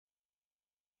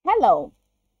Hello!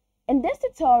 In this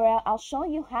tutorial, I'll show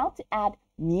you how to add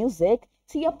music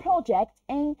to your project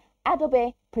in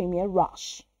Adobe Premiere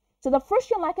Rush. So the first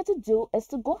thing I'd like you to do is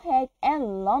to go ahead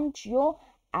and launch your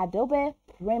Adobe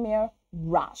Premiere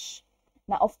Rush.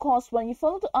 Now, of course, when you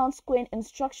follow the on-screen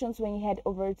instructions when you head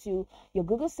over to your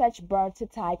Google search bar to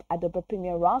type Adobe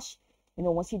Premiere Rush,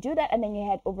 once you do that and then you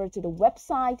head over to the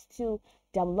website to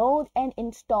download and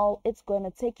install, it's going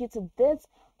to take you to this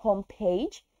home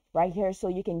page right here. So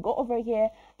you can go over here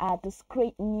at this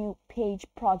create new page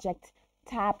project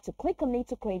tab to click on it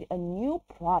to create a new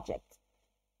project.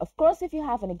 Of course, if you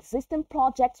have an existing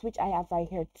project, which I have right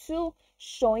here too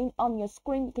showing on your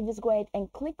screen, you can just go ahead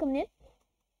and click on it,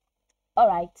 all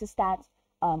right, to start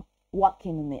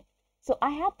working on it. So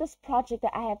I have this project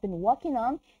that I have been working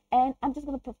on, and I'm just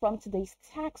going to perform today's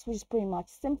task, which is pretty much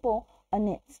simple on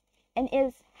it, and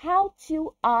is how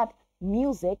to add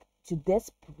music to this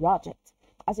project.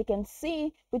 As you can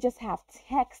see, we just have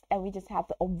text and we just have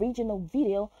the original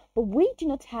video, but we do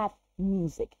not have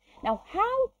music. Now,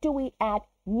 how do we add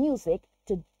music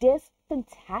to this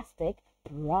fantastic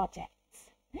project?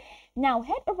 Now,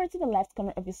 head over to the left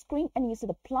corner of your screen and you see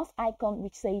the plus icon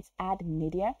which says add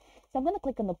media. So I'm going to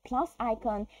click on the plus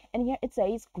icon, and here it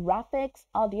says graphics,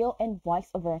 audio, and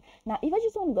voiceover. Now, if I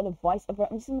just want to go to voiceover,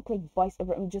 I'm just going to click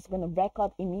voiceover. I'm just going to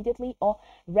record immediately or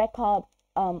record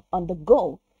on the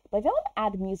go. But if I want to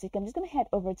add music, I'm just going to head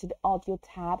over to the audio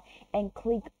tab and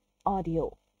click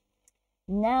audio.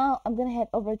 Now I'm going to head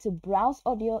over to browse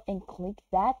audio and click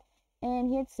that.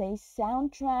 And here it says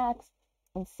soundtracks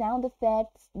and sound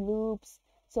effects, loops.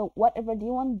 So whatever do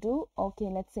you want to do? Okay,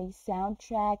 let's say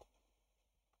soundtrack.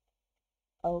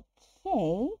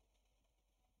 Okay.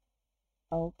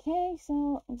 Okay,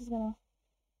 so I'm just going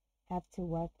to have to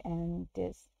work on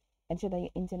this. Ensure that your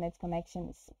internet connection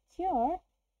is secure.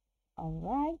 All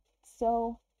right,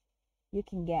 so you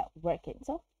can get working.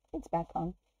 So it's back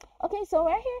on. Okay, so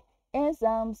right here is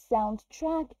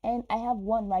soundtrack, and I have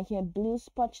one right here, Blue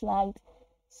Spotlight.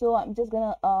 So I'm just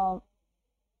gonna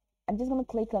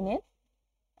click on it.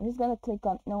 I'm just gonna click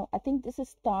on, no, I think this is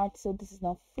start, so this is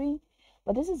not free,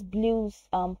 but this is Blues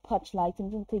Spotlight.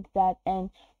 I'm gonna click that, and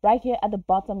right here at the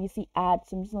bottom you see add.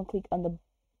 So I'm just gonna click on the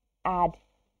add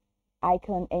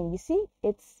icon, and you see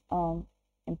it's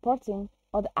importing,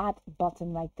 or the add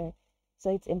button right there.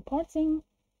 So it's importing,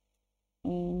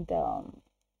 and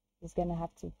it's gonna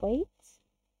have to wait.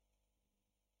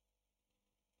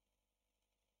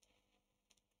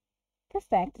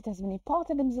 Perfect, it has been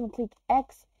imported. I'm just gonna click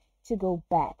X to go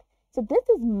back. So this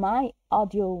is my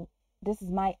audio. This is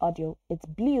my audio. It's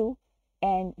blue,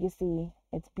 and you see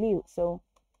it's blue. So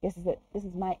this is it. This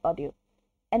is my audio,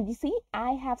 and you see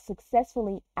I have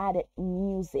successfully added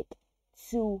music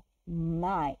to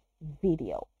my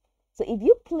video. So if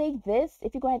you play this,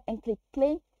 if you go ahead and click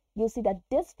play, you'll see that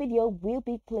this video will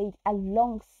be played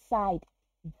alongside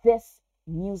this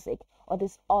music or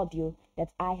this audio that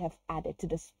I have added to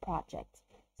this project.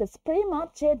 So it's pretty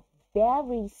much it.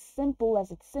 Very simple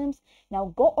as it seems.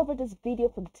 Now go over this video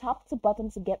from top to bottom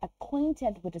to get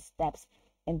acquainted with the steps,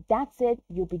 and that's it.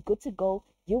 You'll be good to go.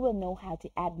 You will know how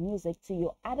to add music to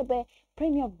your Adobe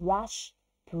Premiere Rush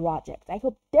project. I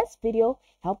hope this video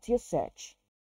helped your search.